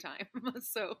 scary time.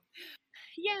 So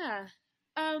yeah.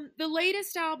 The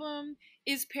latest album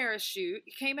is Parachute.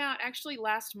 It came out actually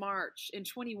last March in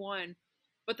 21.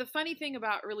 But the funny thing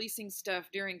about releasing stuff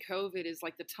during COVID is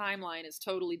like the timeline is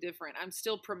totally different. I'm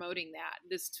still promoting that.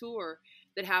 This tour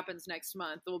that happens next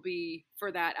month will be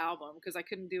for that album because I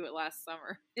couldn't do it last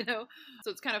summer, So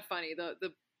it's kind of funny.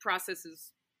 The process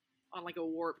is on like a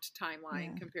warped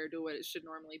timeline compared to what it should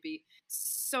normally be.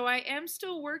 So I am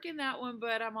still working that one,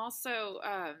 but I'm also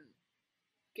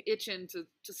itching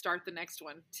to start the next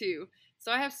one too.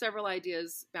 So I have several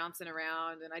ideas bouncing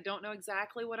around, and I don't know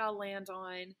exactly what I'll land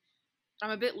on. I'm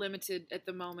a bit limited at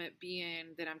the moment,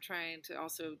 being that I'm trying to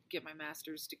also get my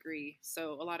master's degree.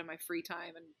 So a lot of my free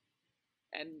time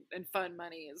and fun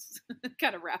money is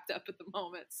kind of wrapped up at the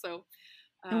moment. So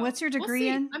and what's your degree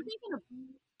in? I'm thinking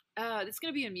of it's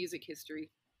going to be in music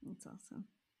history. That's awesome.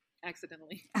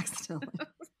 Accidentally.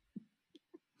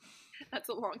 That's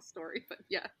a long story, but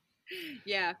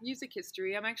yeah, music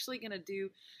history. I'm actually going to do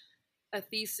a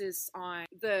thesis on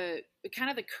the kind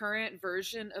of the current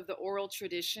version of the oral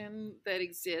tradition that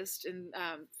exists in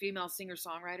female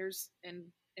singer-songwriters in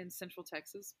Central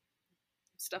Texas.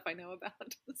 Stuff I know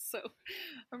about. So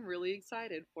I'm really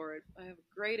excited for it. I have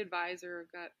a great advisor.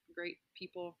 I've got great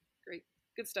people,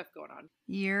 good stuff going on.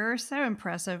 You're so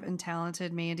impressive and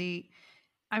talented, Mandy.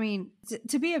 I mean,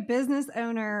 to be a business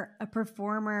owner, a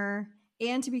performer,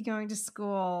 and to be going to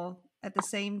school at the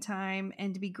same time,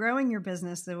 and to be growing your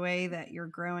business the way that you're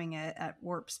growing it at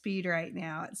warp speed right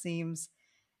now, it seems,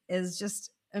 is just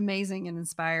amazing and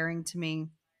inspiring to me.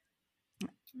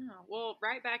 Oh, well,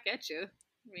 right back at you.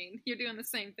 I mean, you're doing the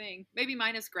same thing. Maybe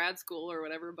minus grad school or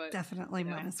whatever, but definitely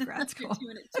minus grad school.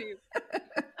 You're doing it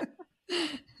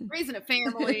too. Raising a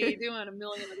family, doing a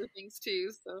million other things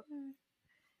too. So,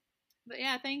 but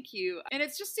yeah, thank you. And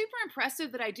it's just super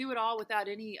impressive that I do it all without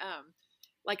any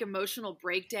like emotional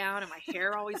breakdown, and my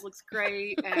hair always looks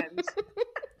great, and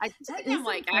I think I'm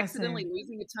like accidentally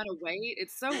losing a ton of weight.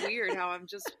 It's so weird how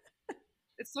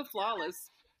it's so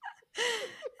flawless.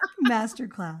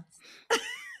 Masterclass.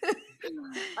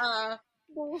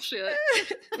 Bullshit.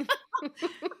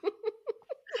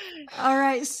 All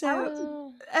right,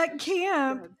 so at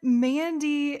camp,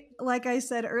 Mandy, like I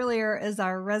said earlier, is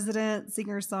our resident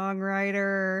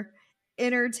singer-songwriter,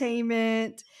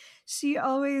 entertainment. She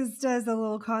always does a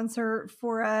little concert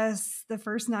for us the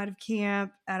first night of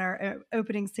camp at our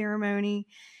opening ceremony.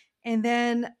 And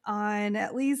then on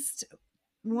at least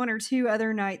 1 or 2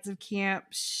 other nights of camp,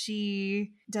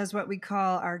 she does what we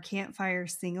call our campfire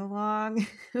sing-along,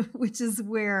 which is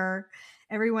where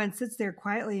everyone sits there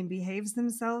quietly and behaves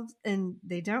themselves, and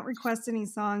they don't request any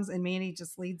songs, and Mandy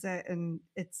just leads it, and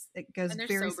it goes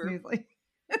very smoothly.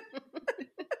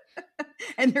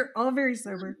 And they're all very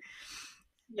sober.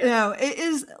 Yes. It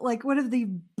is like one of the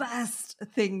best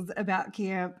things about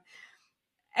camp.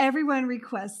 Everyone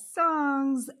requests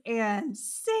songs and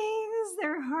sings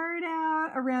their heart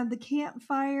out around the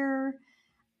campfire.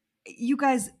 You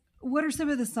guys, what are some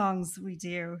of the songs we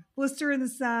do? Blister in the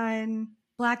Sun,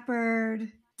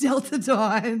 Blackbird, Delta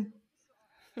Dawn.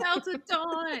 Delta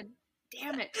Dawn.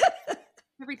 Damn it.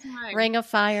 Every time. Ring of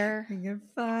Fire. Ring of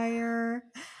Fire.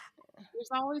 There's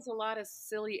always a lot of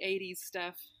silly 80s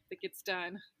stuff that gets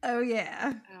done. Oh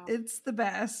yeah, it's the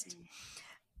best.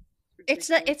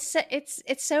 It's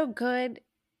so good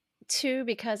too,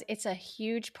 because it's a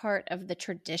huge part of the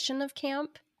tradition of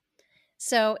camp.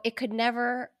 So it could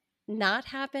never not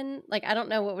happen. Like, I don't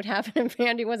know what would happen if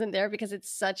Mandy wasn't there, because it's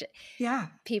such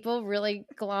people really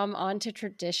glom onto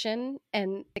tradition,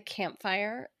 and the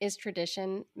campfire is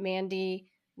tradition. Mandy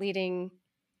leading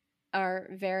our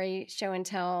very show and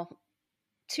tell,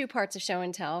 2 parts of show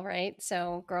and tell, right?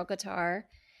 So Girl Guitar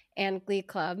and Glee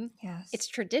Club. Yes. It's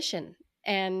tradition.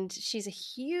 And she's a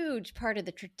huge part of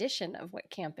the tradition of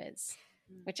what camp is,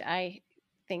 which I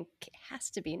think has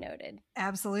to be noted.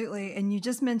 Absolutely. And you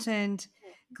just mentioned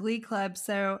Glee Club.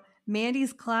 So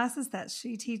Mandy's classes that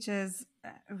she teaches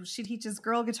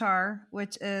girl guitar,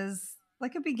 which is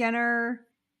like a beginner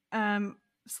 /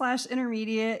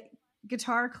 intermediate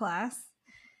guitar class.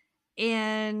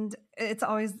 And it's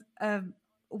always a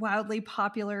wildly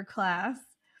popular class.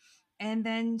 And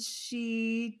then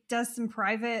she does some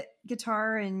private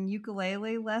guitar and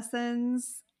ukulele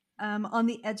lessons on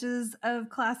the edges of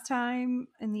class time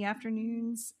in the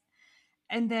afternoons.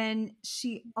 And then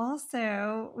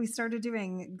we started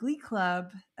doing Glee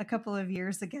Club a couple of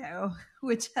years ago,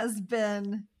 which has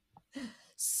been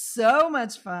so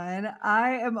much fun.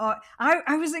 I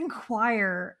was in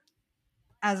choir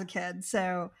as a kid.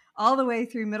 So all the way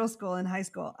through middle school and high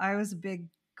school, I was a big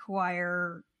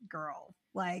choir girl,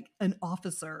 like an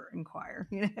officer in choir,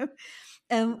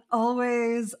 and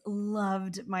always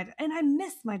loved and I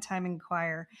missed my time in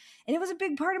choir, and it was a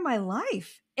big part of my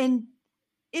life. And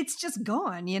it's just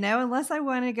gone, unless I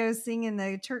want to go sing in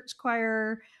the church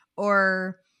choir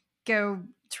or go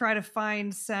try to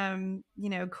find some,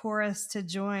 chorus to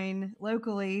join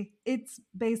locally. It's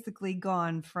basically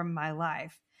gone from my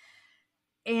life.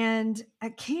 And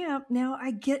at camp now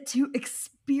I get to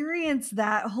experience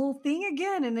that whole thing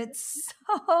again. And it's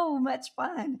so much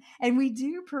fun. And we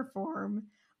do perform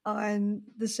on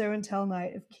the show and tell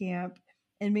night of camp.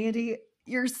 And Mandy,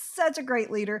 you're such a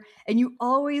great leader. And you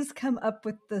always come up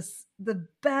with the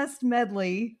best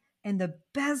medley and the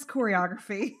best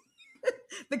choreography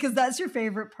because that's your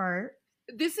favorite part.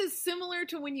 This is similar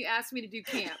to when you asked me to do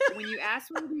camp. When you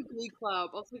asked me to do Glee Club,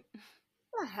 I was like,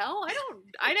 the hell?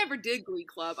 I never did Glee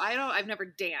Club. I've never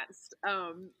danced.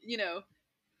 I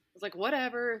was like,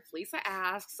 whatever, if Lisa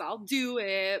asks, I'll do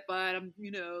it, but I'm,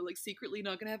 like secretly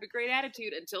not gonna have a great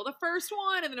attitude until the first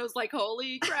one. And then I was like,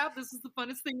 holy crap, this is the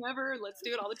funnest thing ever. Let's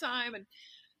do it all the time. And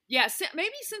yeah,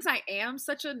 maybe since I am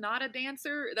such a not a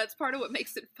dancer, that's part of what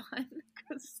makes it fun,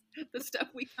 because the stuff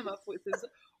we come up with is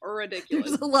ridiculous.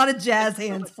 There's a lot of jazz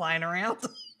hands flying around.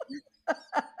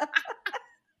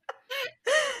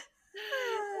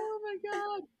 Oh my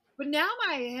god! But now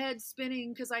my head's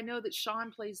spinning because I know that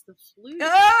Sean plays the flute.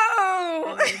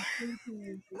 Oh!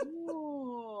 Thinking,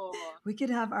 we could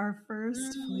have our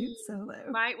first flute solo.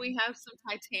 Might we have some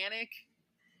Titanic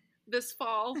this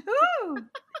fall?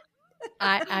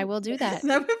 I will do that.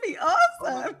 That would be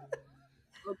awesome.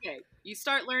 Okay, you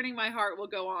start learning, my heart will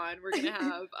go on. We're gonna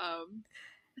have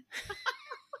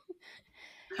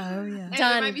oh yeah, and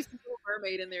there might be some Little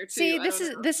Mermaid in there too. See, this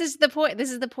is the point.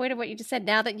 This is the point of what you just said.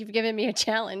 Now that you've given me a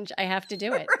challenge, I have to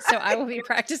do it. Right. So I will be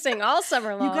practicing all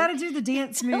summer long. You got to do the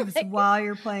dance moves while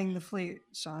you're playing the flute,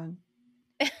 Sean.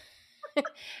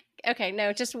 Okay,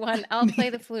 no, just one. I'll play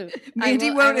the flute.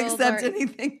 Mandy won't accept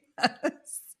anything else.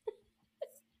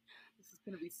 This is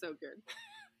going to be so good.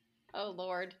 Oh,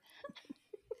 Lord.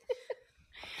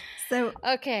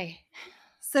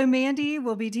 So Mandy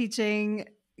will be teaching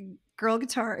girl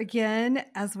guitar again,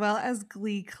 as well as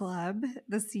Glee Club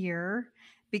this year,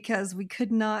 because we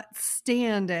could not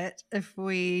stand it if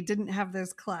we didn't have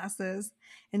those classes.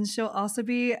 And she'll also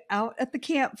be out at the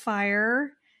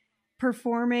campfire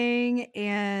performing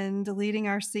and leading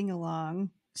our sing-along.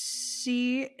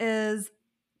 She is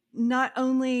not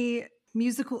only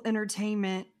musical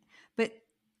entertainment, but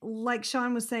like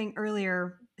Sean was saying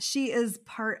earlier, she is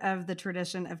part of the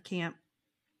tradition of camp.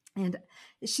 And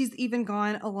she's even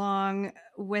gone along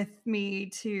with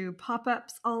me to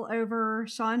pop-ups all over.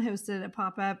 Sean hosted a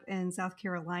pop-up in South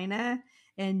Carolina,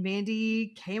 and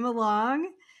Mandy came along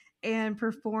and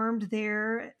performed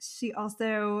there. She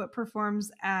also performs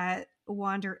at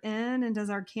Wander Inn and does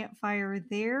our campfire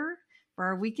there for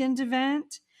our weekend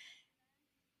event.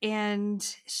 And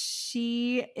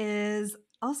she is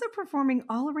also performing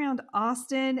all around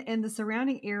Austin and the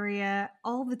surrounding area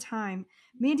all the time.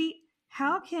 Mandy,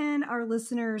 how can our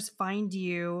listeners find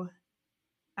you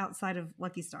outside of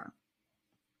Lucky Star?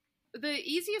 The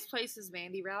easiest place is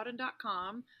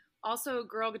mandyrowden.com. Also,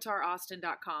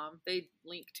 girlguitaraustin.com. They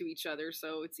link to each other,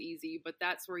 so it's easy. But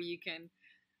that's where you can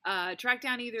track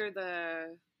down either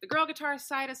the the girl guitar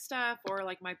side of stuff or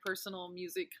like my personal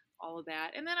music, all of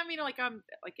that. And then, I mean, like I'm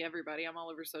like everybody, I'm all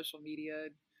over social media,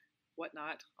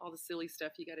 whatnot, all the silly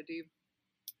stuff you got to do.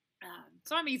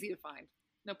 So I'm easy to find.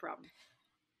 No problem.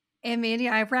 And Mandy,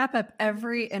 I wrap up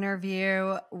every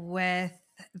interview with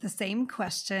the same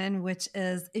question, which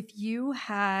is if you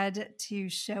had to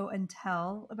show and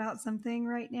tell about something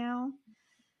right now,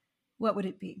 what would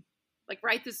it be? Like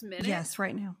right this minute? Yes,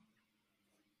 right now.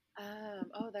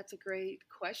 Oh, that's a great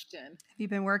question. Have you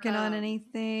been working on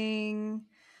anything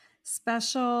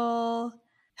special?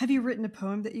 Have you written a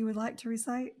poem that you would like to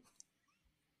recite?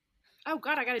 Oh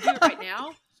God, I got to do it right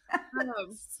now.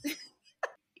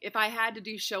 If I had to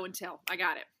do show and tell, I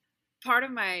got it. Part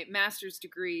of my master's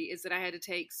degree is that I had to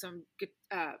take some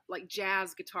like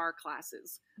jazz guitar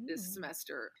classes this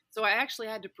semester. So I actually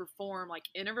had to perform like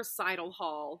in a recital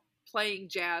hall playing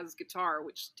jazz guitar,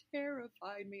 which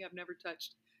terrified me. I've never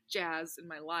touched jazz in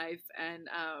my life. And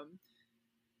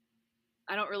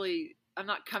I'm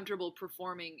not comfortable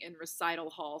performing in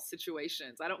recital hall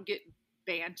situations. I don't get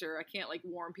banter. I can't like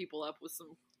warm people up with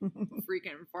some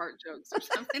freaking fart jokes or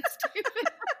something stupid.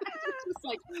 Just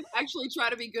like actually try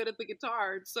to be good at the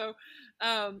guitar. So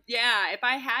if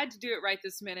I had to do it right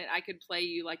this minute, I could play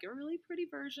you like a really pretty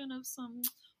version of some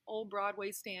old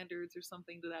Broadway standards or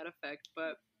something to that effect,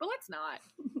 but let's not.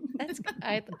 That's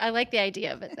I like the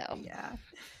idea of it though. Yeah.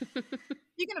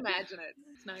 You can imagine it.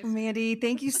 It's nice. Mandy,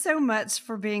 thank you so much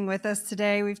for being with us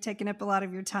today. We've taken up a lot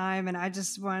of your time, and I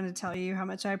just wanted to tell you how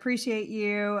much I appreciate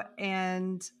you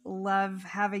and love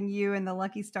having you in the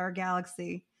Lucky Star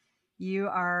Galaxy. You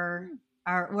are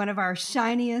one of our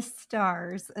shiniest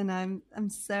stars, and I'm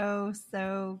so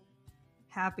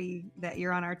happy that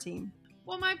you're on our team.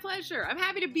 Well, my pleasure. I'm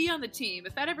happy to be on the team.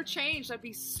 If that ever changed, I'd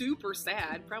be super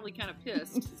sad, probably kind of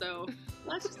pissed. So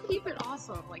let's just keep it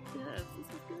awesome like this. This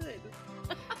is good.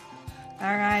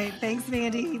 All right. Thanks,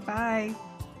 Mandy. Bye.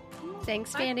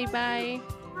 Thanks, Mandy. Bye.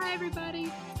 Bye,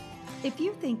 everybody. If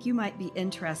you think you might be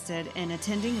interested in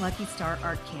attending Lucky Star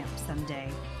Art Camp someday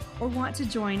or want to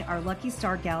join our Lucky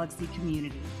Star Galaxy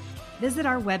community, visit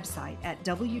our website at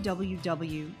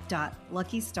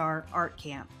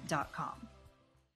www.luckystarartcamp.com.